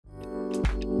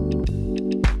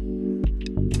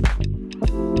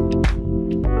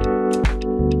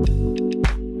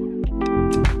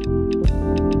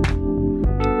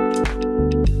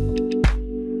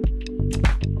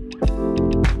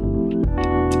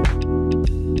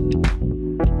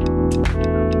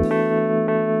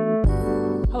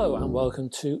welcome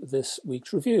to this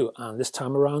week's review, and this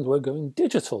time around we're going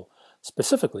digital.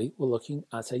 Specifically, we're looking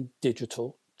at a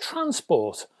digital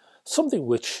transport, something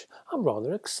which I'm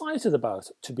rather excited about,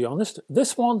 to be honest.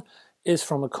 This one is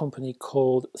from a company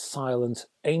called Silent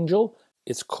Angel.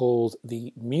 It's called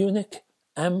the Munich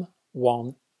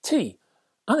M1T,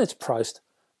 and it's priced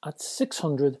at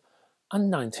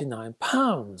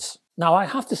 £699. Now, I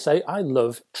have to say I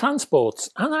love transports,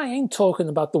 and I ain't talking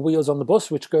about the wheels on the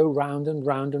bus which go round and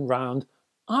round and round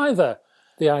either.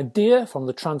 The idea from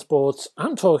the transports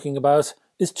I'm talking about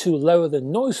is to lower the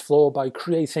noise floor by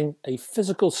creating a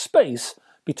physical space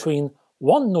between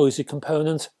one noisy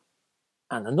component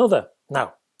and another.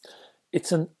 Now,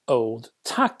 it's an old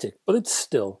tactic, but it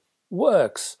still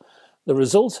works. The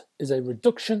result is a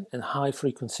reduction in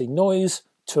high-frequency noise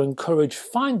to encourage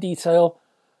fine detail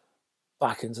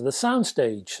back into the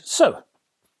soundstage. So,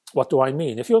 what do I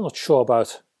mean? If you're not sure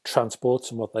about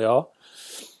transports and what they are,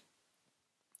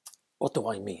 what do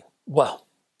I mean? Well,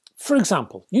 for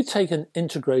example, you take an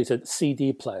integrated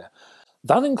CD player.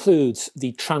 That includes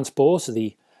the transport,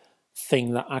 the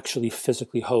thing that actually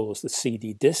physically holds the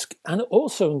CD disc, and it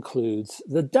also includes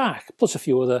the DAC, plus a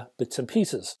few other bits and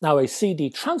pieces. Now, a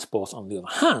CD transport, on the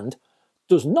other hand,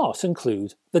 does not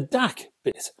include the DAC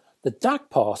bit. The DAC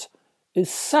part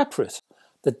is separate.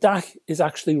 The DAC is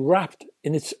actually wrapped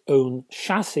in its own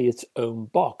chassis, its own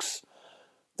box.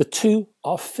 The two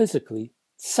are physically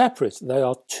separate. They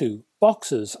are two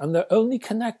boxes, and they're only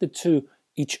connected to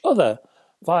each other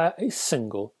via a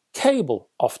single cable,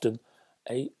 often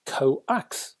a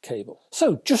coax cable.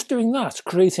 So just doing that,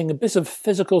 creating a bit of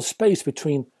physical space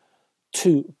between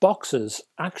two boxes,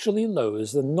 actually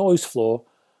lowers the noise floor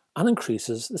and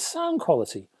increases the sound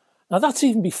quality. Now, that's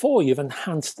even before you've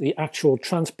enhanced the actual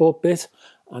transport bit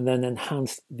and then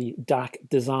enhanced the DAC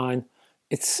design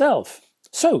itself.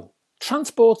 So,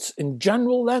 transports in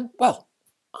general then, well,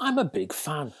 I'm a big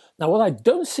fan. Now, what I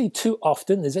don't see too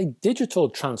often is a digital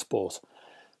transport.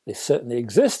 They certainly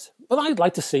exist, but I'd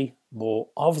like to see more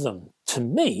of them. To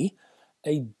me,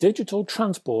 a digital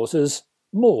transport is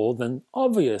more than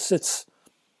obvious. It's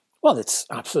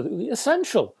absolutely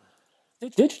essential. The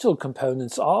digital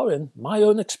components are, in my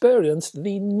own experience,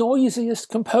 the noisiest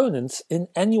components in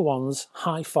anyone's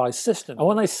hi-fi system. And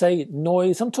when I say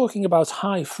noise, I'm talking about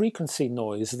high-frequency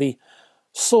noise, the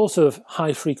sort of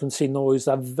high-frequency noise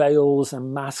that veils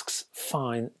and masks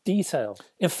fine detail.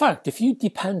 In fact, if you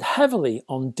depend heavily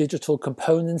on digital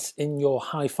components in your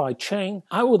hi-fi chain,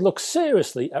 I would look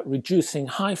seriously at reducing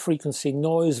high-frequency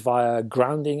noise via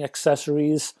grounding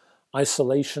accessories,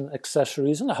 isolation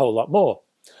accessories, and a whole lot more.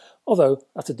 Although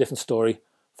that's a different story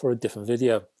for a different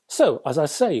video. So, as I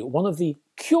say, one of the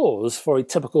cures for a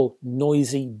typical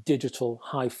noisy digital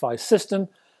hi-fi system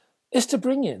is to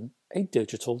bring in a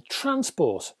digital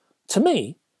transport. To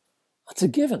me, that's a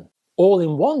given.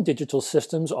 All-in-one digital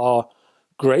systems are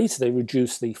great. They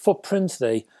reduce the footprint,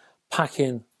 they pack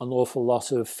in an awful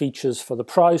lot of features for the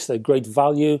price, they're great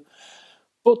value.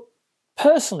 But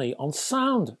personally, on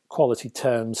sound quality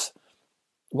terms,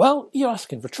 well, you're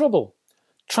asking for trouble.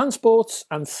 Transports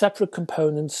and separate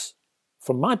components,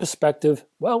 from my perspective,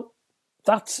 well,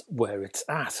 that's where it's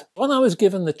at. When I was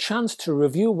given the chance to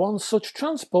review one such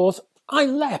transport, I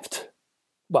leapt.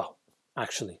 Well,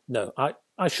 actually, no, I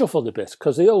shuffled a bit,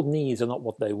 because the old knees are not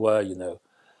what they were, you know.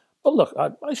 But look,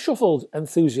 I shuffled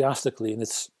enthusiastically in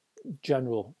its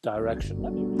general direction.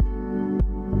 Let me read.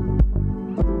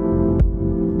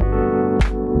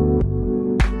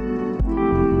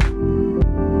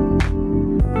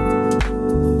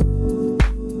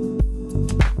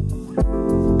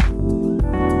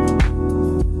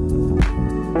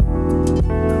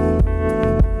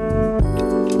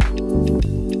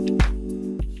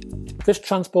 This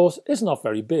transport is not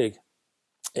very big.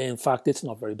 In fact, it's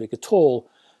not very big at all.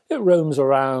 It roams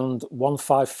around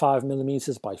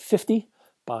 155mm by 50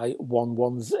 by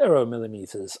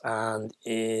 110mm, and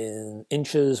in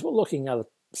inches, we're looking at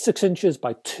 6 inches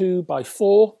by 2 by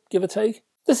 4, give or take.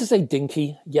 This is a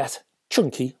dinky yet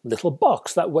chunky little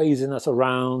box that weighs in at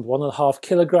around 1.5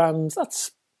 kilograms.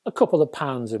 That's a couple of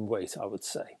pounds in weight, I would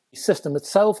say. The system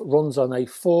itself runs on a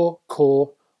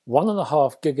 4-core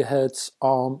 1.5 GHz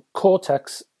ARM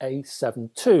Cortex A7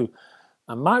 II,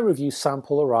 and my review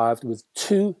sample arrived with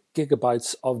 2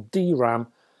 GB of DRAM,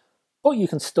 but you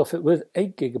can stuff it with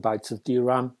 8 GB of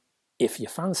DRAM if you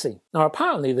fancy. Now,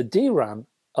 apparently the DRAM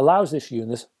allows this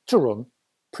unit to run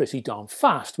pretty darn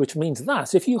fast, which means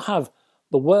that if you have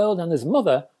the world and his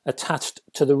mother attached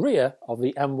to the rear of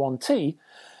the M1T,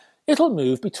 it'll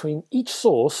move between each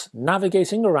source,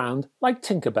 navigating around like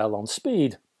Tinkerbell on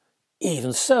speed.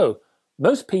 Even so,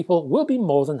 most people will be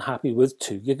more than happy with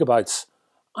 2 GB.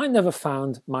 I never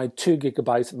found my 2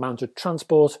 GB mounted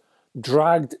transport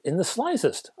dragged in the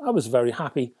slightest. I was very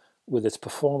happy with its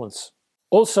performance.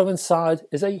 Also inside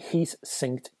is a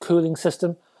heat-sinked cooling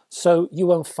system, so you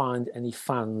won't find any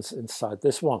fans inside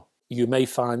this one. You may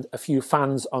find a few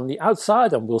fans on the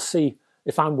outside, and we'll see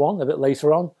if I'm one a bit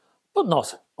later on, but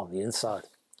not on the inside.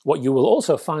 What you will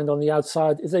also find on the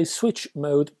outside is a switch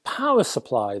mode power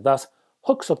supply that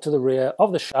hooks up to the rear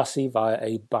of the chassis via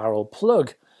a barrel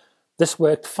plug. This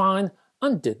worked fine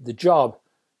and did the job.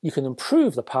 You can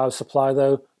improve the power supply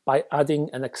though by adding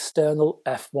an external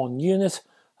F1 unit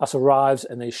that arrives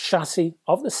in a chassis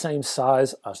of the same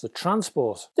size as the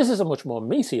transport. This is a much more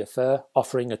meaty affair,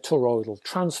 offering a toroidal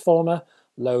transformer,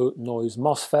 low noise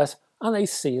MOSFET and a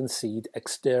CNC'd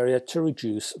exterior to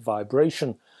reduce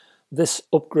vibration. This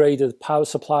upgraded power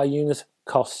supply unit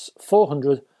costs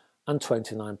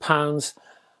 £429,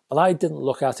 but I didn't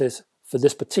look at it for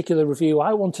this particular review.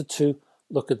 I wanted to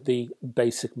look at the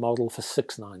basic model for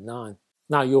 £699.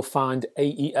 Now you'll find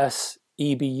AES,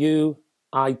 EBU,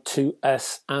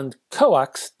 I2S and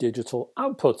coax digital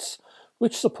outputs,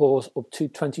 which support up to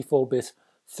 24-bit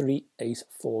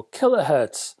 384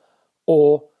 kHz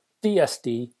or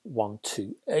DSD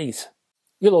 128.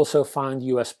 You'll also find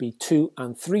USB 2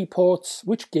 and 3 ports,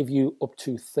 which give you up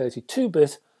to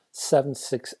 32-bit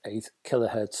 768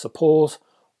 kHz support,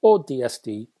 or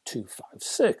DSD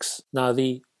 256. Now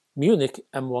the Munich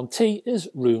M1T is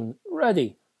Roon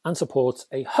ready and supports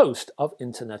a host of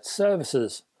internet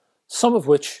services, some of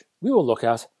which we will look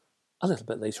at a little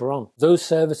bit later on. Those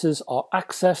services are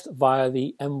accessed via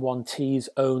the M1T's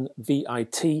own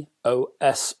VIT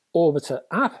OS Orbiter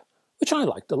app, which I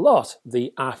liked a lot.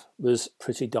 The app was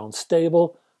pretty darn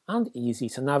stable and easy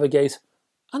to navigate,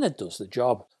 and it does the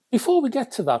job. Before we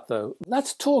get to that though,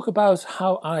 let's talk about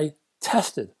how I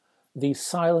tested the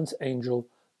Silent Angel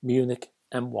Munich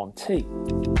M1T.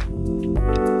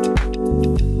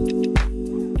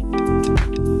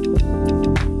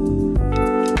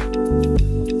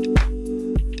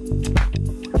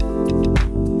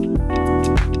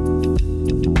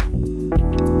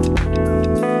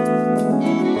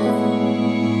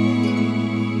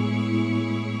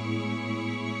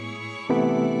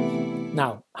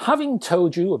 Now, having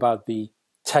told you about the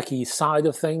techie side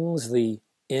of things, the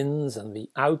ins and the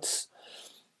outs,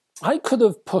 I could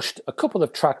have pushed a couple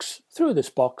of tracks through this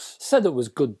box, said it was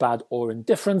good, bad or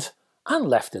indifferent, and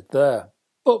left it there.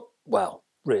 But, well,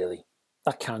 really,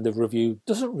 that kind of review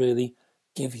doesn't really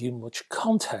give you much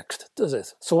context, does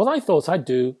it? So what I thought I'd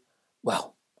do,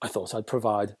 well, I thought I'd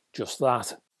provide just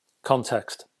that,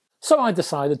 context. So I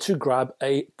decided to grab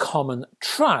a common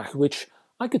track, which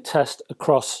I could test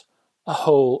across a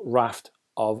whole raft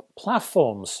of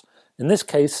platforms. In this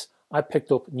case, I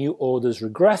picked up New Order's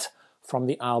Regret from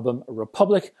the album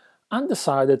Republic and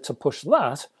decided to push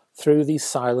that through the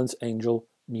Silent Angel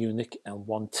Munich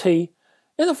M1T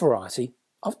in a variety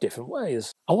of different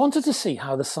ways. I wanted to see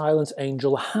how the Silent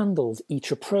Angel handled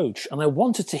each approach, and I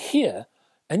wanted to hear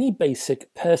any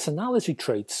basic personality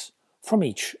traits from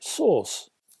each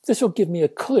source. This will give me a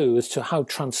clue as to how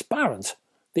transparent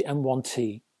the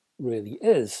M1T really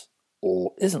is.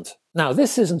 Or isn't. Now,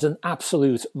 this isn't an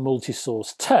absolute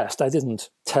multi-source test. I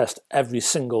didn't test every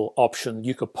single option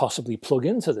you could possibly plug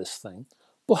into this thing,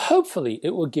 but hopefully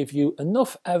it will give you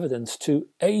enough evidence to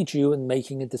aid you in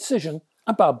making a decision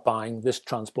about buying this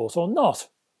transport or not.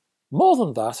 More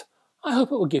than that, I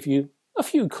hope it will give you a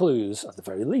few clues, at the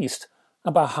very least,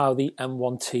 about how the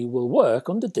M1T will work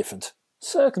under different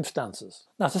circumstances.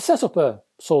 Now, to set up a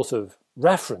sort of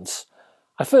reference,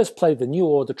 I first played the New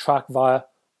Order track via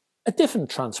a different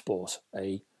transport,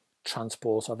 a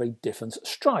transport of a different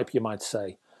stripe, you might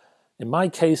say. In my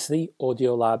case, the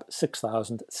Audiolab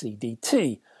 6000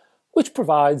 CDT, which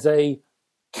provides a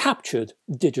captured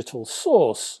digital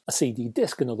source, a CD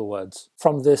disc in other words.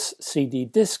 From this CD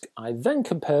disc, I then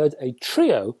compared a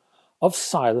trio of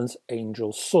Silent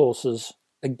Angel sources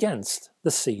against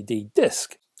the CD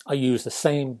disc. I used the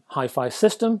same hi-fi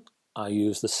system, I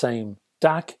used the same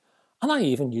DAC, and I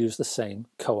even used the same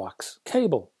coax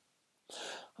cable.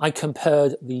 I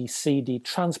compared the CD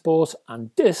transport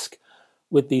and disc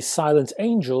with the Silent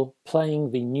Angel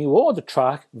playing the New Order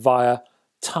track via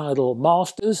Tidal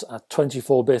Masters at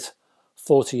 24-bit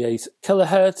 48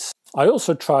 kHz. I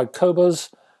also tried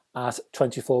Qobuz at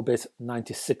 24-bit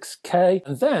 96K,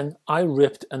 and then I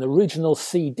ripped an original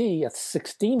CD at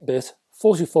 16-bit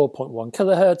 44.1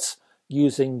 kHz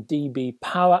using dB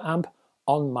Power Amp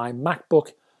on my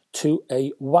MacBook to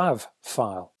a WAV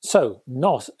file. So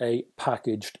not a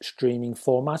packaged streaming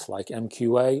format like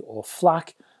MQA or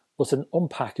FLAC, but an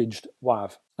unpackaged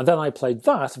WAV. And then I played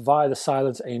that via the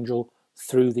Silent Angel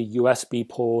through the USB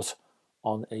port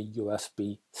on a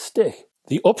USB stick.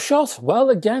 The upshot? Well,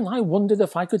 again, I wondered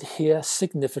if I could hear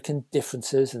significant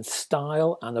differences in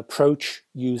style and approach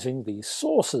using these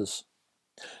sources.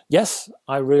 Yes,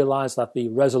 I realize that the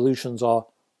resolutions are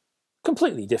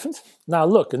completely different. Now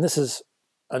look, and this is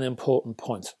an important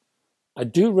point. I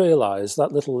do realize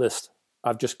that little list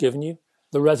I've just given you,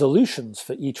 the resolutions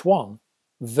for each one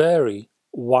vary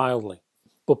wildly.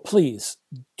 But please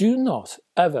do not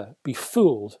ever be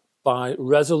fooled by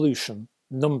resolution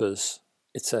numbers.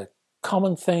 It's a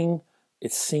common thing,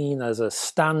 it's seen as a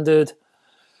standard,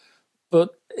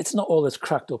 but it's not all it's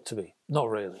cracked up to be, not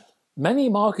really. Many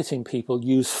marketing people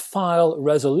use file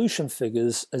resolution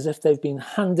figures as if they've been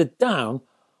handed down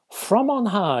from on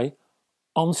high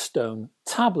on stone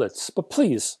tablets. But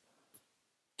please,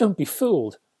 don't be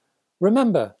fooled.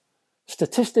 Remember,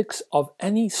 statistics of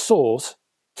any sort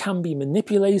can be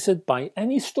manipulated by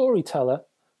any storyteller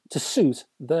to suit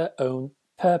their own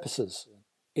purposes.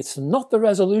 It's not the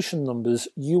resolution numbers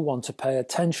you want to pay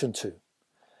attention to.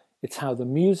 It's how the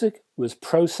music was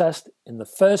processed in the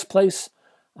first place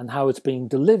and how it's being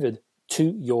delivered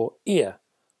to your ear.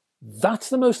 That's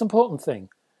the most important thing.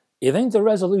 It ain't the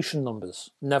resolution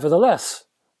numbers. Nevertheless,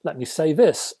 let me say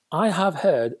this. I have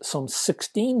heard some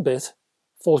 16-bit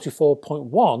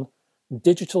 44.1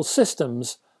 digital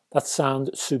systems that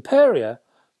sound superior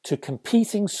to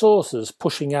competing sources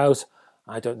pushing out,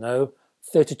 I don't know,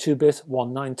 32-bit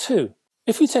 192.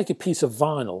 If you take a piece of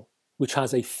vinyl which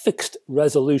has a fixed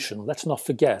resolution, let's not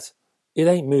forget, it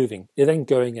ain't moving, it ain't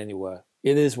going anywhere.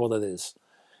 It is what it is.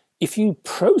 If you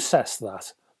process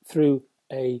that through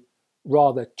a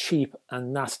rather cheap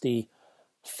and nasty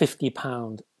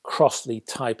 £50 Crossley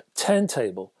type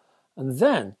turntable, and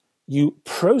then you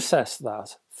process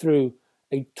that through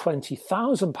a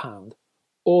 £20,000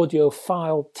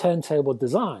 audiophile turntable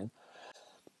design,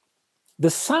 the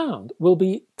sound will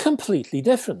be completely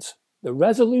different. The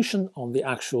resolution on the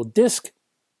actual disc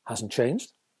hasn't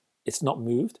changed, it's not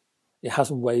moved, it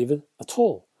hasn't wavered at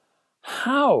all.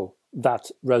 How that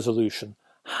resolution,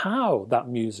 how that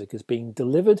music is being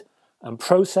delivered and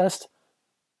processed,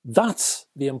 that's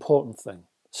the important thing.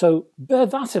 So bear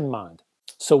that in mind.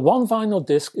 So one vinyl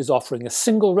disc is offering a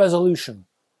single resolution.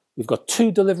 We've got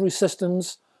two delivery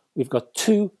systems, we've got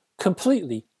two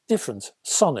completely different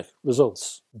sonic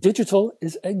results. Digital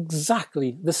is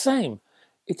exactly the same.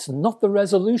 It's not the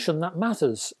resolution that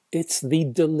matters, it's the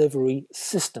delivery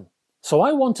system. So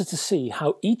I wanted to see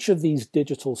how each of these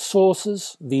digital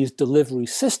sources, these delivery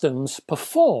systems,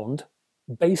 performed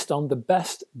based on the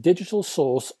best digital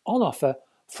source on offer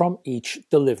from each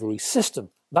delivery system.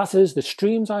 That is, the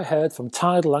streams I heard from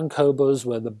Tidal and Qobuz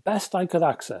were the best I could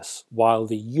access, while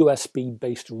the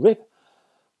USB-based RIP,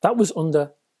 that was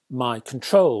under my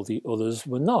control. The others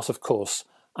were not, of course,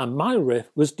 and my RIP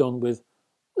was done with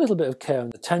a little bit of care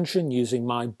and attention using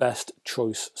my best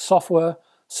choice software.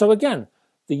 So again,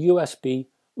 the USB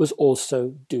was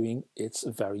also doing its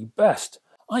very best.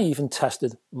 I even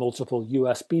tested multiple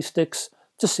USB sticks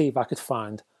to see if I could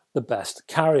find the best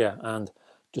carrier, and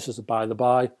just as a by the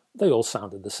by, they all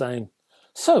sounded the same.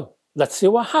 So let's see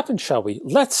what happened, shall we?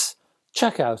 Let's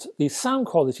check out these sound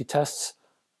quality tests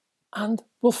and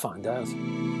we'll find out.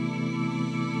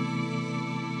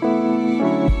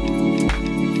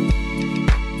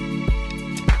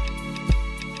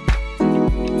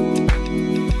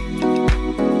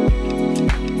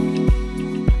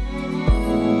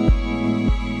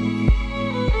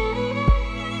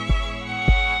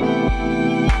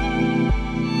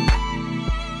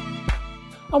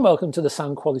 And welcome to the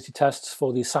sound quality tests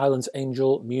for the Silent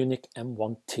Angel Munich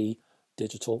M1T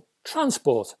digital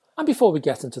transport. And before we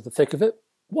get into the thick of it,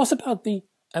 what about the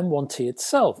M1T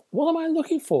itself? What am I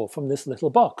looking for from this little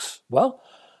box? Well,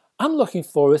 I'm looking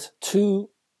for it to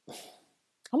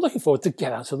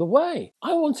get out of the way.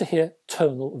 I want to hear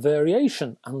tonal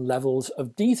variation and levels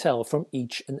of detail from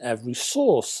each and every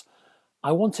source.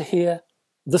 I want to hear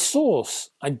the source.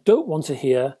 I don't want to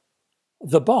hear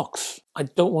the box. I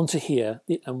don't want to hear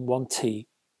the M1T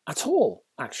at all,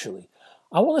 actually.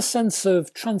 I want a sense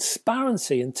of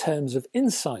transparency in terms of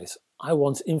insight. I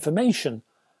want information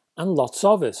and lots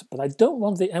of it, but I don't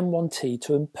want the M1T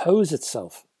to impose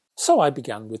itself. So I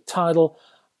began with Tidal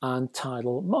and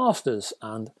Tidal Masters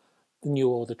and the New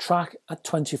Order track at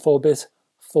 24-bit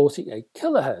 48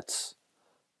 kHz.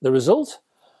 The result?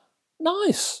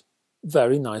 Nice.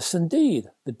 Very nice indeed.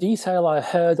 The detail I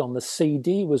heard on the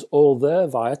CD was all there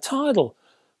via Tidal.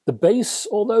 The bass,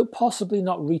 although possibly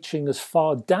not reaching as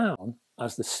far down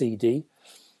as the CD,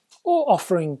 or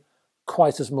offering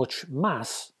quite as much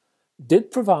mass,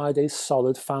 did provide a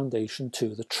solid foundation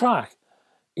to the track.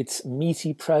 Its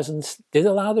meaty presence did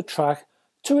allow the track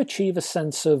to achieve a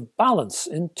sense of balance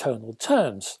in tonal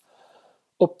terms.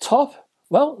 Up top,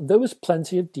 well, there was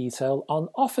plenty of detail on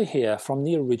offer here from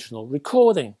the original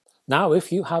recording. Now,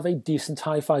 if you have a decent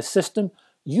hi-fi system,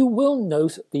 you will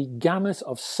note the gamut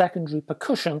of secondary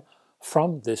percussion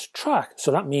from this track.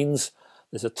 So that means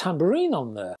there's a tambourine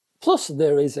on there. Plus,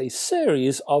 there is a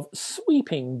series of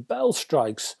sweeping bell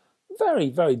strikes. Very,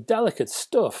 very delicate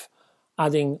stuff,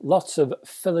 adding lots of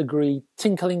filigree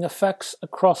tinkling effects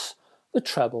across the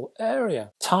treble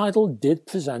area. Tidal did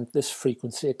present this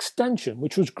frequency extension,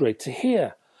 which was great to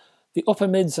hear. The upper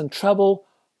mids and treble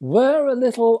were a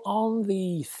little on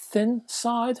the thin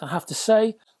side, I have to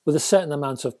say, with a certain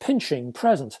amount of pinching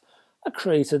present that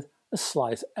created a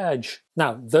slight edge.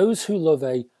 Now, those who love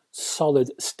a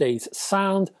solid state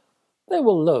sound, they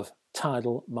will love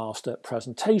Tidal Master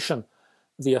presentation.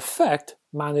 The effect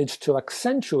managed to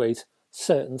accentuate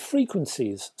certain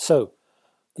frequencies. So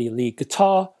the lead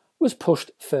guitar was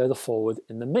pushed further forward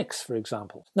in the mix, for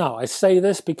example. Now, I say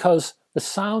this because the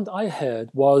sound I heard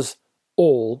was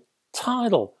all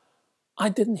Tidal. I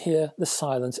didn't hear the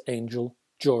Silent Angel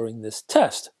during this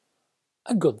test.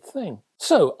 A good thing.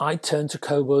 So I turned to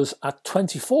Qobuz at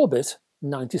 24-bit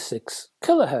 96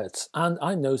 kHz, and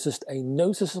I noticed a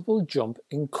noticeable jump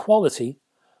in quality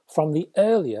from the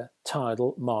earlier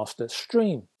Tidal Master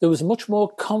stream. There was much more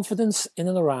confidence in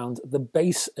and around the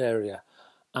bass area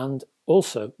and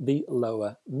also the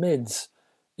lower mids.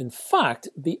 In fact,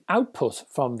 the output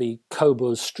from the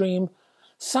Qobuz stream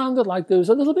sounded like there was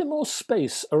a little bit more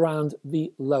space around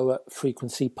the lower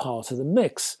frequency part of the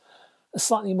mix, a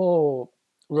slightly more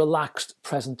relaxed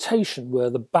presentation where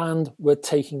the band were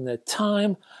taking their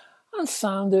time and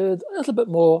sounded a little bit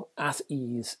more at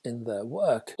ease in their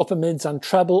work. Upper mids and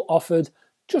treble offered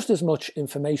just as much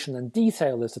information and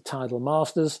detail as the Tidal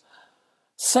Masters.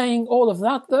 Saying all of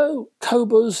that though,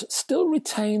 Qobuz still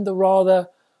retained the rather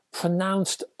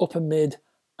pronounced upper mid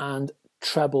and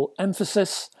treble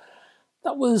emphasis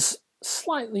that was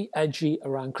slightly edgy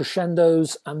around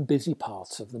crescendos and busy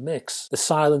parts of the mix. The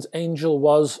Silent Angel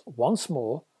was, once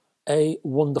more, a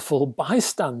wonderful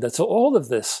bystander to all of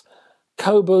this.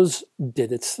 Qobuz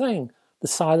did its thing. The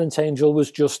Silent Angel was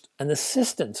just an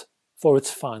assistant for its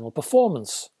final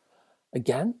performance.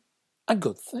 Again, a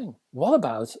good thing. What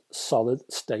about solid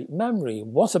state memory?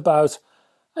 What about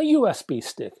a USB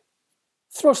stick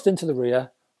thrust into the rear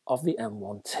of the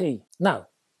M1T? Now,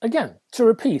 again, to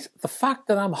repeat, the fact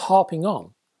that I'm harping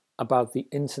on about the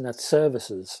internet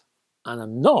services and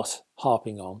I'm not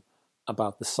harping on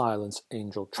about the Silent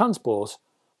Angel transport,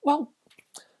 well,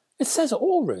 it says it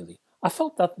all really. I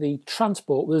felt that the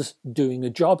transport was doing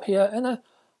a job here in a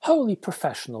wholly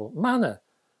professional manner,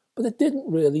 but it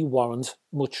didn't really warrant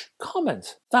much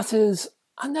comment. That is,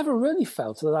 I never really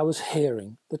felt that I was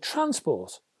hearing the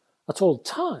transport. At all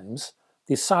times,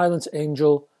 the Silent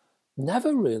Angel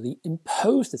never really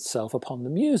imposed itself upon the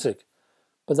music,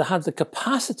 but it had the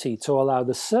capacity to allow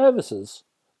the services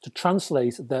to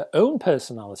translate their own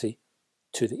personality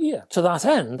to the ear. To that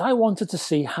end, I wanted to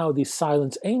see how the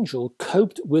Silent Angel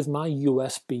coped with my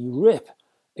USB RIP,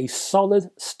 a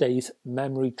solid state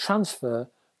memory transfer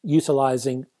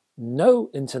utilizing no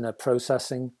internet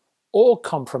processing or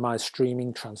compromised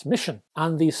streaming transmission.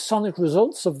 And the sonic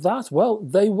results of that, well,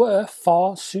 they were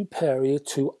far superior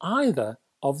to either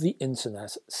of the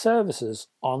internet services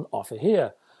on offer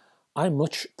here. I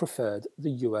much preferred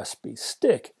the USB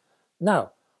stick.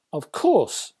 Now, of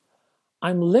course,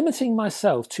 I'm limiting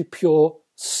myself to pure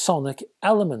sonic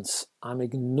elements. I'm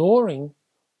ignoring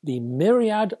the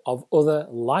myriad of other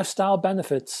lifestyle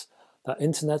benefits that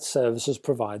internet services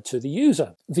provide to the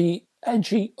user. The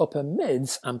edgy upper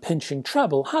mids and pinching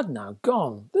treble had now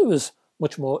gone. There was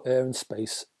much more air and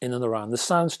space in and around the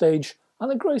soundstage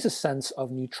and a greater sense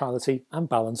of neutrality and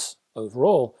balance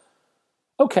overall.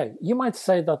 Okay, you might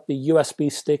say that the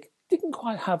USB stick didn't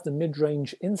quite have the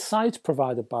mid-range insight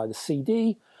provided by the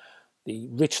CD. The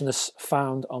richness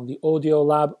found on the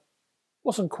Audiolab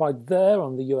wasn't quite there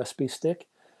on the USB stick.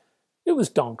 It was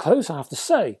darn close, I have to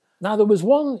say. Now, there was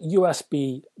one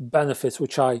USB benefit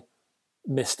which I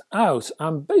missed out,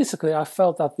 and basically I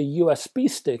felt that the USB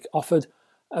stick offered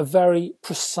a very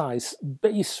precise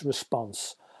bass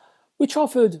response, which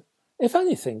offered, if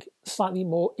anything, slightly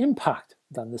more impact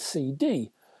than the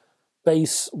CD.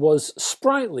 Bass was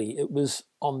sprightly, it was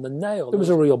on the nail. There was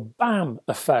a real bam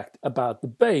effect about the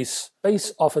bass.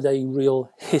 Bass offered a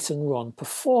real hit and run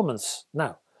performance.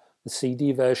 Now, the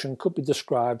CD version could be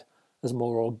described as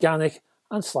more organic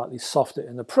and slightly softer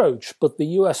in approach, but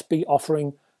the USB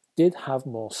offering did have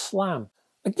more slam.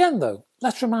 Again though,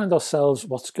 let's remind ourselves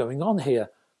what's going on here.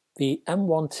 the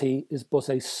M1T is but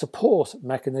a support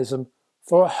mechanism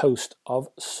for a host of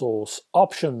source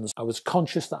options. I was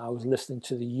conscious that I was listening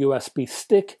to the USB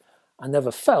stick. I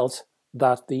never felt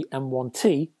that the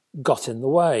M1T got in the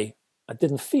way. I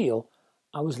didn't feel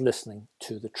I was listening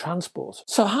to the transport.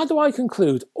 So how do I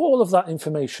conclude all of that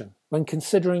information when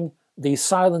considering the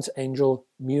Silent Angel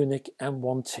Munich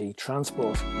M1T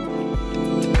transport?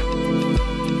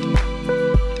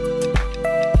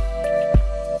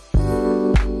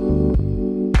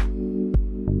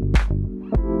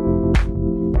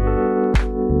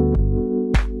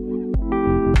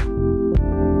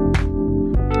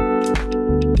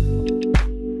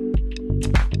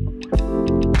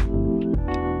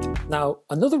 Now,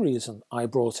 another reason I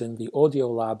brought in the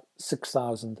Audiolab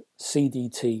 6000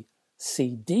 CDT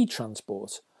CD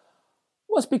transport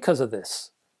was because of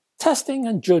this. Testing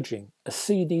and judging a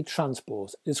CD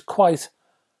transport is quite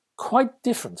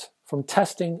different from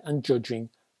testing and judging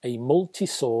a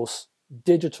multi-source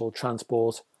digital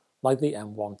transport like the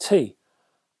M1T.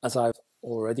 As I've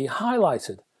already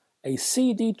highlighted, a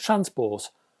CD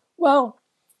transport, well,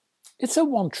 it's a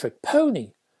one-trick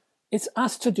pony. It's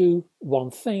asked to do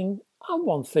one thing and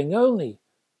one thing only.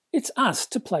 It's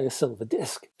asked to play a silver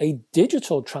disc. A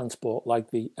digital transport like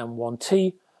the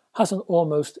M1T has an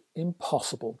almost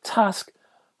impossible task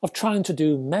of trying to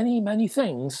do many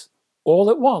things all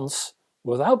at once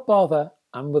without bother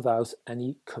and without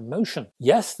any commotion.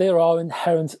 Yes, there are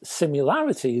inherent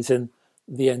similarities in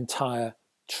the entire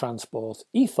transport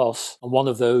ethos, and one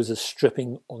of those is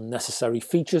stripping unnecessary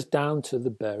features down to the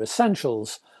bare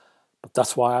essentials. But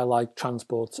that's why I like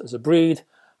transports as a breed,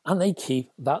 and they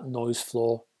keep that noise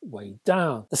floor way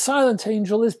down. The Silent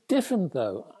Angel is different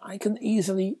though. I can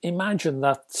easily imagine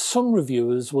that some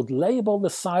reviewers would label the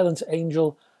Silent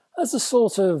Angel as a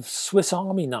sort of Swiss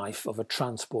Army knife of a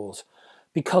transport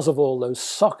because of all those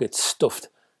sockets stuffed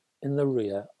in the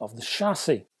rear of the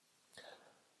chassis.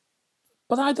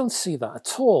 But I don't see that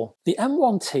at all. The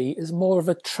M1T is more of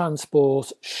a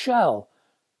transport shell.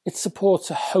 It supports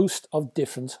a host of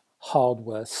different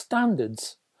hardware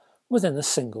standards within a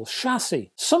single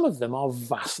chassis. Some of them are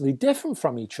vastly different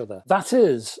from each other. That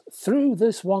is, through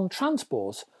this one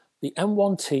transport, the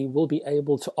M1T will be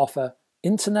able to offer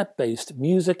internet-based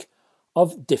music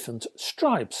of different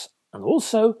stripes and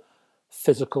also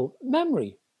physical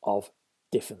memory of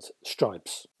different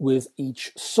stripes. With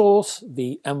each source,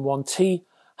 the M1T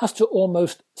has to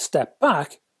almost step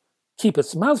back, keep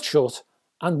its mouth shut,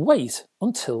 and wait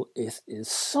until it is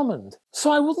summoned.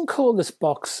 So I wouldn't call this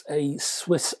box a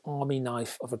Swiss Army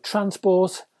knife of a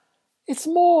transport. It's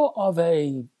more of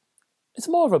a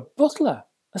butler,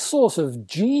 a sort of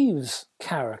Jeeves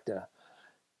character.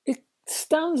 It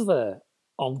stands there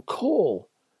on call.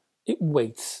 It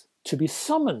waits to be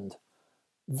summoned,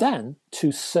 then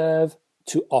to serve,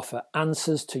 to offer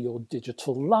answers to your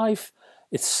digital life.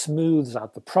 It smooths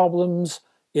out the problems.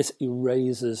 It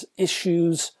erases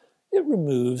issues. It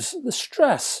removes the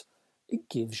stress. It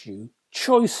gives you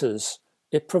choices.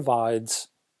 It provides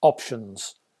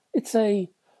options. It's a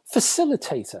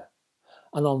facilitator.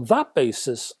 And on that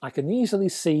basis, I can easily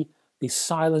see the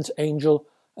Silent Angel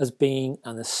as being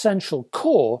an essential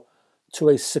core to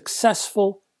a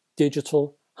successful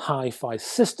digital hi-fi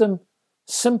system,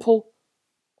 simple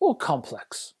or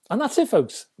complex. And that's it,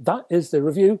 folks. That is the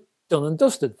review done and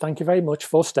dusted. Thank you very much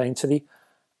for staying to the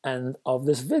end of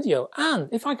this video. And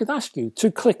if I could ask you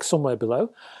to click somewhere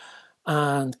below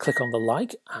and click on the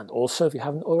like, and also if you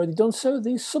haven't already done so,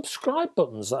 the subscribe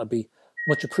buttons, that'd be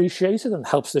much appreciated and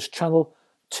helps this channel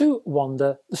to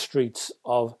wander the streets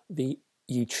of the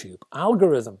YouTube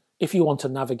algorithm. If you want to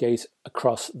navigate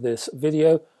across this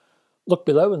video, look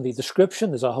below in the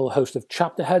description. There's a whole host of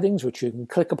chapter headings which you can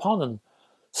click upon and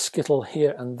skittle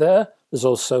here and there. There's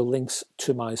also links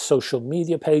to my social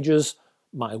media pages,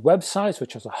 my website,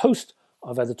 which has a host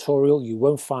of editorial you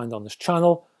won't find on this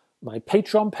channel, my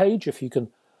Patreon page, if you can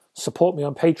support me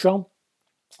on Patreon,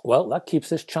 well, that keeps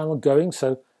this channel going,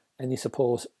 so any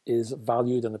support is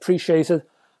valued and appreciated,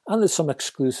 and there's some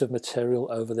exclusive material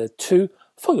over there too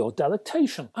for your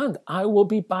delectation. And I will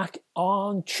be back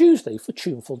on Tuesday for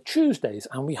Tuneful Tuesdays,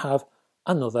 and we have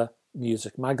another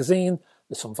music magazine.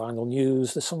 There's some vinyl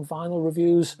news, there's some vinyl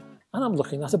reviews, and I'm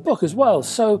looking at a book as well.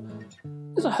 So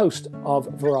there's a host of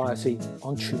variety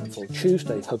on Tuneful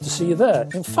Tuesday. Hope to see you there.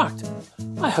 In fact,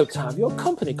 I hope to have your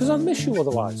company because I'll miss you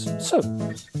otherwise. So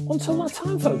until that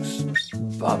time, folks,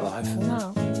 bye-bye for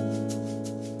now.